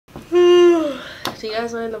Do you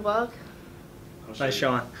guys want in the vlog? Nice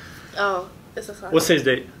showing. Oh, it's a sign. What's today's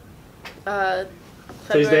date?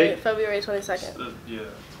 February 22nd. Yeah,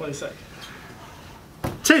 22nd.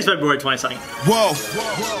 Today's February 22nd. Whoa.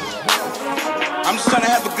 I'm just trying to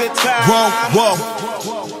have a good time. Whoa, whoa.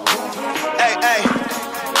 Hey, hey.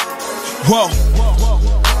 Whoa.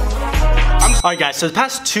 Alright guys, so the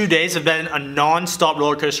past 2 days have been a non-stop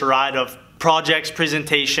roller coaster ride of projects,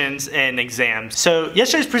 presentations, and exams. So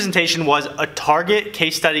yesterday's presentation was a Target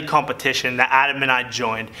case study competition that Adam and I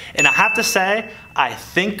joined. And I have to say, I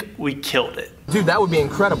think we killed it. Dude, that would be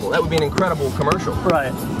incredible. That would be an incredible commercial.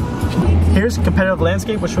 Right. Here's competitive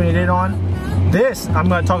landscape, which we did on. This, I'm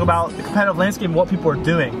going to talk about the competitive landscape and what people are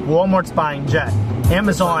doing. Walmart's buying Jet.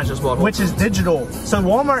 Amazon, which is digital. So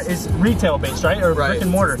Walmart is retail based, right? Or brick and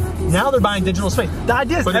mortar. Now they're buying digital space. The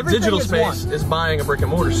idea is but the digital space is buying a brick and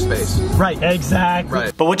mortar space. Right, exactly.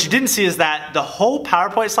 Right. But what you didn't see is that the whole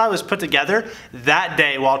PowerPoint slide was put together that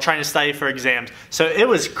day while trying to study for exams. So it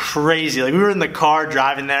was crazy. Like we were in the car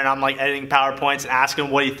driving there and I'm like editing PowerPoints and asking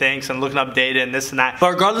him what he thinks and looking up data and this and that.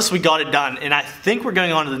 But regardless, we got it done. And I think we're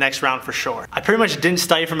going on to the next round for sure. I pretty much didn't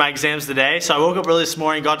study for my exams today. So I woke up early this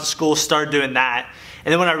morning, got to school, started doing that.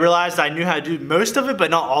 And then when I realized I knew how to do most of it, but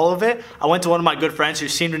not all of it, I went to one of my good friends who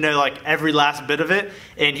seemed to know like every last bit of it,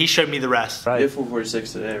 and he showed me the rest. Right. You have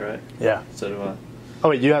 446 today, right? Yeah. So do I. Oh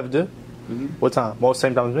wait, you have to do? Mm-hmm. What time? Well,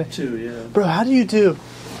 same time as me? 2, yeah. Bro, how do you do?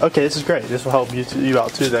 Okay, this is great. This will help you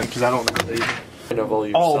out too then, because I don't know that.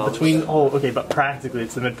 Okay, but practically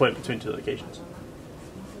it's the midpoint between two locations.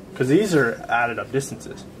 Because these are added up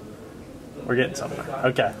distances. We're getting somewhere.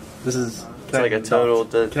 Okay, this is... It's like a total...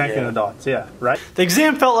 Connecting the dots, yeah, right? The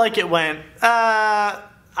exam felt like it went, I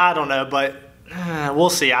don't know, but we'll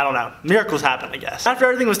see, I don't know. Miracles happen, I guess. After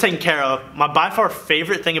everything was taken care of, my by far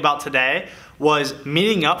favorite thing about today was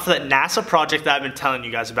meeting up for that NASA project that I've been telling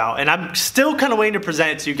you guys about. And I'm still kind of waiting to present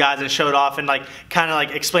it to you guys and show it off and like kind of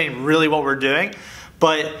like explain really what we're doing.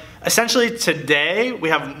 But essentially today we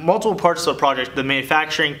have multiple parts of the project, the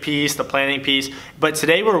manufacturing piece, the planning piece, but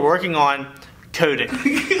today we're working on coding.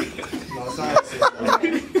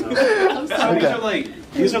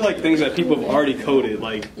 These are like things that people have already coded.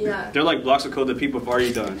 Like they're like blocks of code that people have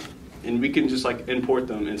already done, and we can just like import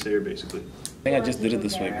them into here basically. I think I just did it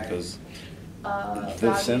this way because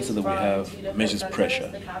the sensor that we have measures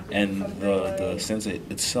pressure, and the sensor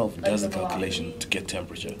itself does the calculation to get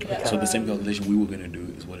temperature. So the same calculation we were going to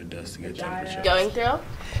do is what it does to get temperature. Going through,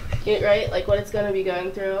 right? Like what it's going to be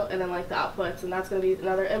going through, and then like the outputs, and that's going to be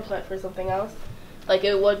another input for something else. Like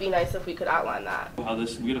it would be nice if we could outline that. How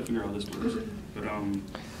this? We gotta figure out how this works. But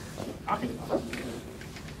I can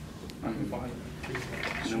find.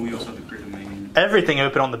 And then we also have to create a main. Everything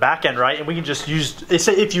open on the back end, right? And we can just use,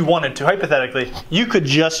 if you wanted to, hypothetically, you could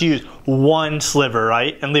just use one sliver,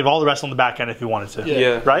 right? And leave all the rest on the back end if you wanted to.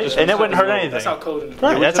 Yeah. Right? And it wouldn't hurt anything. That's how coding.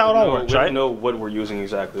 Right, that's how it all works, right? We know what we're using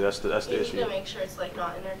exactly. That's the issue. You need to make sure it's like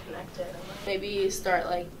not interconnected. Maybe start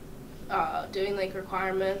like doing like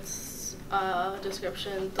requirements,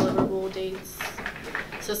 description, deliverable dates,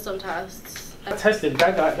 system tests. I tested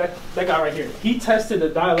that guy right here. He tested the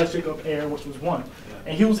dielectric of air, which was 1,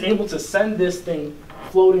 and he was able to send this thing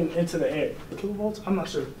floating into the air. The kilovolts? I'm not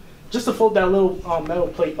sure. Just to float that little metal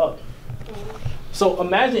plate up. So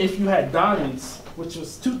imagine if you had diamonds, which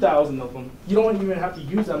was 2,000 of them. You don't even have to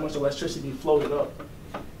use that much electricity to float it up.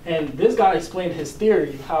 And this guy explained his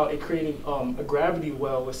theory, how it created a gravity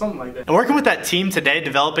well or something like that. And working with that team today,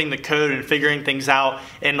 developing the code and figuring things out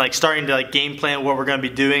and like starting to like game plan what we're going to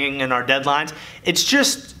be doing and our deadlines, it's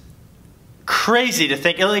just crazy to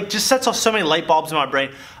think. It like just sets off so many light bulbs in my brain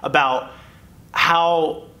about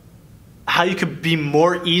how you could be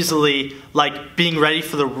more easily like being ready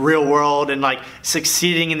for the real world and like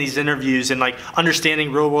succeeding in these interviews and like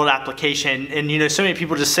understanding real world application. And you know, so many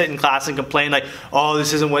people just sit in class and complain like, oh,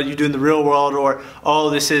 this isn't what you do in the real world, or oh,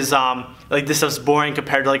 this is like this stuff's boring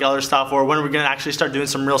compared to like other stuff, or when are we gonna actually start doing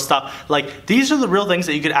some real stuff? Like these are the real things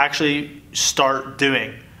that you could actually start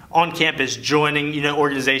doing on campus, joining, you know,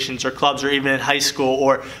 organizations or clubs, or even in high school,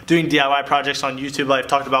 or doing DIY projects on YouTube like I've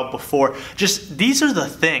talked about before. Just these are the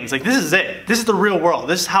things. Like this is it. This is the real world.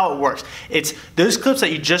 This is how it works. It's those clips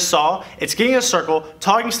that you just saw. It's getting a circle,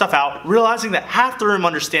 talking stuff out, realizing that half the room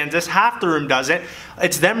understands this, half the room doesn't.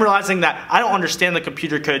 It's them realizing that I don't understand the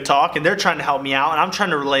computer code talk, and they're trying to help me out, and I'm trying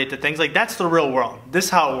to relate to things. Like that's the real world. This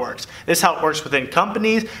is how it works. This is how it works within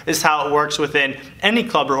companies. This is how it works within any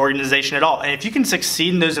club or organization at all. And if you can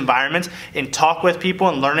succeed in those environments and talk with people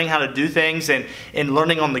and learning how to do things and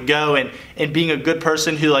learning on the go and being a good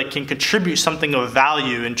person who like can contribute something of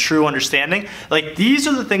value and true understanding. Like these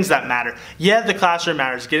are the things that matter. Yeah, the classroom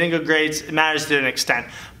matters. Getting good grades matters to an extent.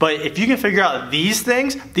 But if you can figure out these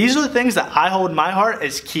things, these are the things that I hold in my heart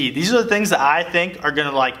as key. These are the things that I think are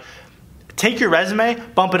gonna like take your resume,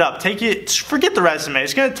 bump it up. Forget the resume.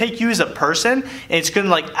 It's gonna take you as a person, and it's gonna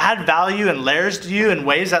like add value and layers to you in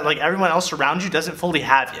ways that like everyone else around you doesn't fully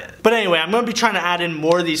have yet. But anyway, I'm gonna be trying to add in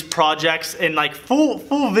more of these projects and like full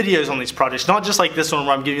videos on these projects, not just like this one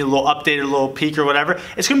where I'm giving you a little update, a little peek or whatever.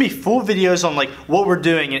 It's gonna be full videos on like what we're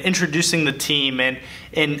doing and introducing the team and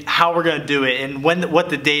how we're gonna do it and what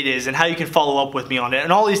the date is and how you can follow up with me on it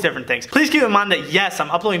and all these different things. Please keep in mind that yes, I'm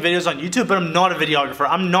uploading videos on YouTube, but I'm not a videographer.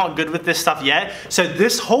 I'm not good with this stuff yet. So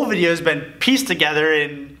this whole video has been pieced together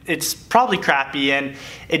and it's probably crappy and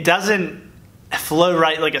it doesn't flow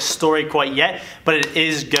right like a story quite yet, but it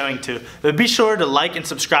is going to. But be sure to like and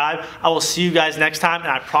subscribe. I will see you guys next time, and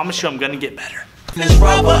I promise you I'm gonna get better. This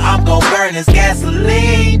rubber, I'm gonna burn this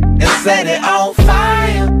gasoline and set it on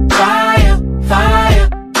fire, fire, fire,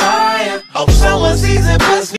 fire. Hope someone sees it.